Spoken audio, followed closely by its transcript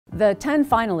The 10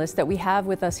 finalists that we have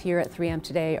with us here at 3M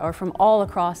today are from all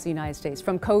across the United States,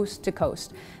 from coast to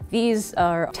coast. These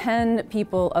are 10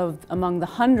 people among the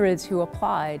hundreds who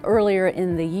applied earlier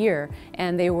in the year,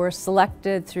 and they were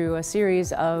selected through a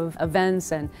series of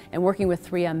events and working with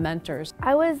 3M mentors.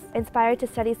 I was inspired to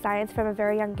study science from a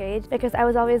very young age because I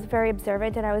was always very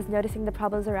observant and I was noticing the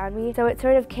problems around me. So it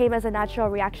sort of came as a natural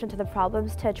reaction to the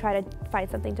problems to try to find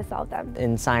something to solve them.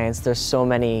 In science, there's so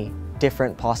many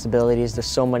different possibilities, there's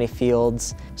so many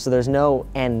fields, so there's no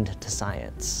end to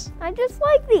science. I just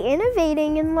like the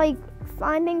innovating and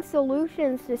finding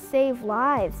solutions to save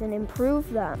lives and improve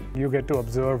them. You get to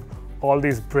observe all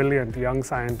these brilliant young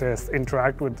scientists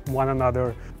interact with one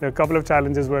another. There are a couple of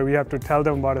challenges where we have to tell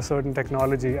them about a certain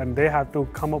technology and they have to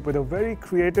come up with a very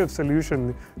creative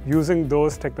solution using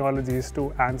those technologies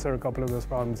to answer a couple of those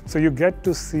problems. So you get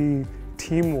to see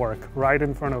teamwork right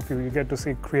in front of you. You get to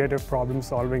see creative problem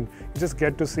solving. You just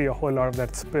get to see a whole lot of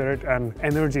that spirit and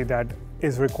energy that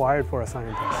is required for a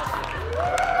scientist.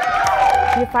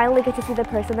 You finally get to see the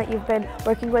person that you've been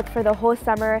working with for the whole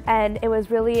summer, and it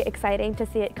was really exciting to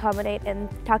see it culminate in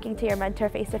talking to your mentor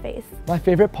face to face. My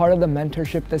favorite part of the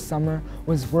mentorship this summer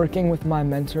was working with my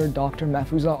mentor, Dr.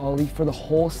 Mehfooza Ali, for the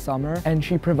whole summer, and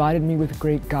she provided me with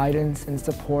great guidance and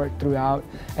support throughout,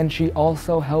 and she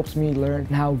also helps me learn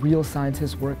how real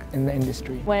scientists work in the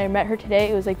industry. When I met her today,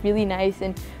 it was really nice,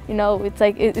 and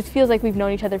it feels like we've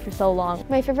known each other for so long.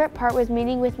 My favorite part was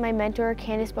meeting with my mentor,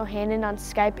 Candice Bohannon, on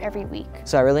Skype every week.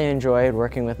 So I really enjoyed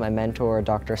working with my mentor,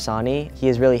 Dr. Sani. He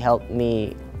has really helped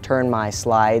me turn my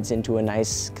slides into a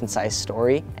nice, concise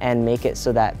story and make it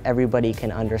so that everybody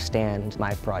can understand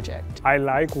my project. I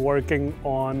like working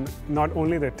on not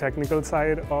only the technical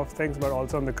side of things, but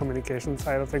also on the communication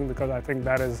side of things, because I think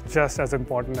that is just as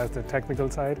important as the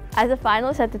technical side. As a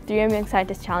finalist at the 3M Young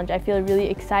Scientist Challenge, I feel really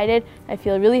excited. I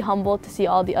feel really humbled to see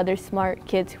all the other smart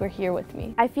kids who are here with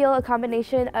me. I feel a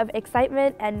combination of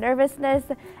excitement and nervousness,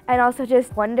 and also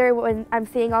just wonder when I'm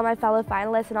seeing all my fellow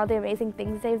finalists and all the amazing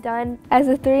things they've done. As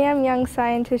a 3M Young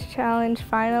Scientist Challenge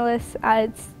finalist,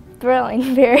 it's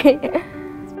thrilling, very.